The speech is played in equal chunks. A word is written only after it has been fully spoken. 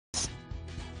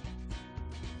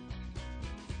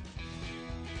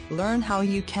Learn how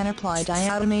you can apply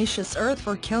Diatomaceous Earth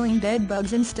for killing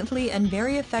bedbugs instantly and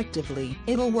very effectively.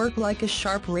 It'll work like a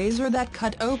sharp razor that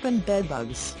cut open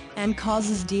bedbugs, and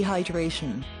causes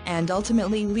dehydration, and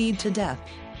ultimately lead to death.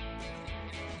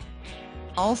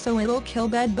 Also, it'll kill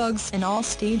bedbugs in all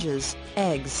stages: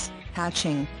 eggs,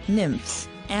 hatching, nymphs,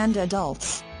 and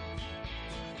adults.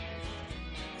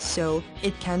 So,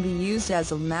 it can be used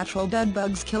as a natural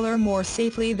bedbugs killer more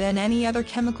safely than any other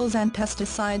chemicals and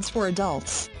pesticides for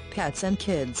adults, pets and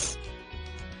kids.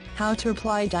 How to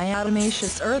apply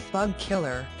Diatomaceous Earth bug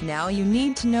killer. Now you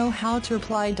need to know how to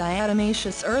apply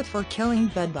Diatomaceous Earth for killing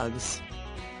bedbugs.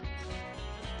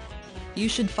 You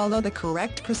should follow the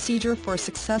correct procedure for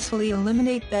successfully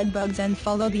eliminate bedbugs and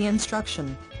follow the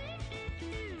instruction.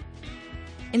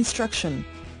 Instruction.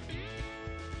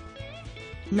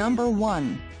 Number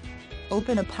 1.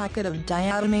 Open a packet of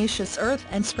Diatomaceous Earth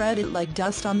and spread it like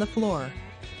dust on the floor.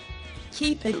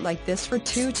 Keep it like this for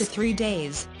 2 to 3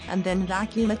 days, and then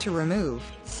vacuum it to remove.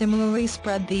 Similarly,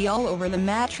 spread the all over the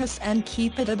mattress and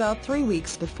keep it about 3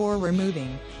 weeks before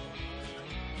removing.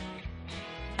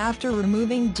 After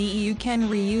removing DE, you can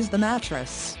reuse the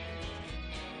mattress.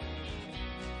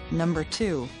 Number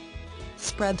 2.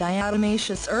 Spread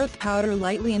Diatomaceous Earth powder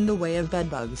lightly in the way of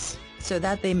bedbugs, so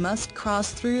that they must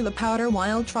cross through the powder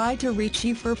while try to reach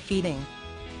you for feeding.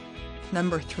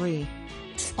 Number 3.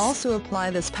 Also apply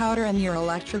this powder in your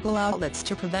electrical outlets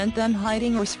to prevent them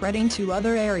hiding or spreading to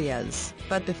other areas,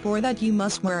 but before that you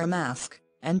must wear a mask,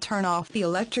 and turn off the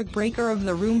electric breaker of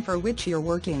the room for which you're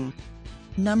working.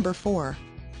 Number 4.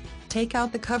 Take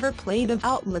out the cover plate of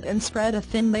outlet and spread a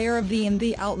thin layer of DE in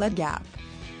the outlet gap.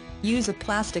 Use a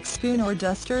plastic spoon or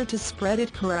duster to spread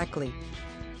it correctly.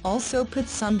 Also put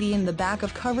some DE in the back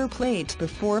of cover plate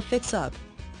before fix up.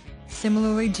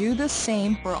 Similarly, do the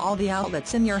same for all the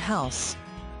outlets in your house.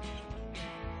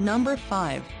 Number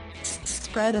 5.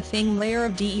 Spread a thin layer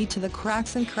of DE to the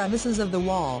cracks and crevices of the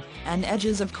wall, and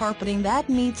edges of carpeting that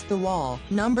meets the wall.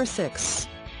 Number 6.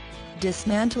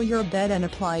 Dismantle your bed and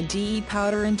apply DE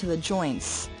powder into the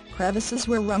joints, crevices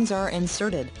where rungs are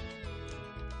inserted.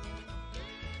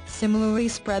 Similarly,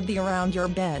 spread DE around your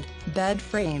bed, bed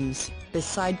frames,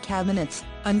 beside cabinets,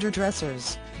 under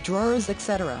dressers, drawers,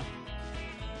 etc.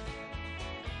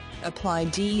 Apply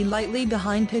DE lightly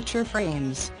behind picture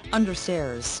frames, under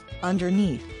stairs,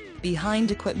 underneath,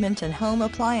 behind equipment and home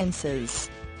appliances.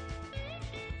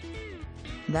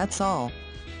 That's all.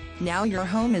 Now your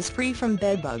home is free from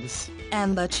bedbugs,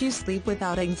 and lets you sleep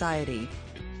without anxiety.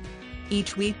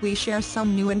 Each week we share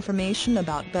some new information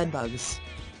about bedbugs.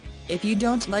 If you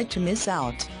don't like to miss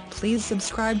out, please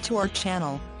subscribe to our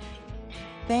channel.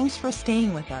 Thanks for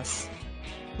staying with us.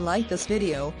 Like this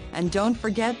video, and don't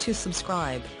forget to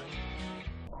subscribe.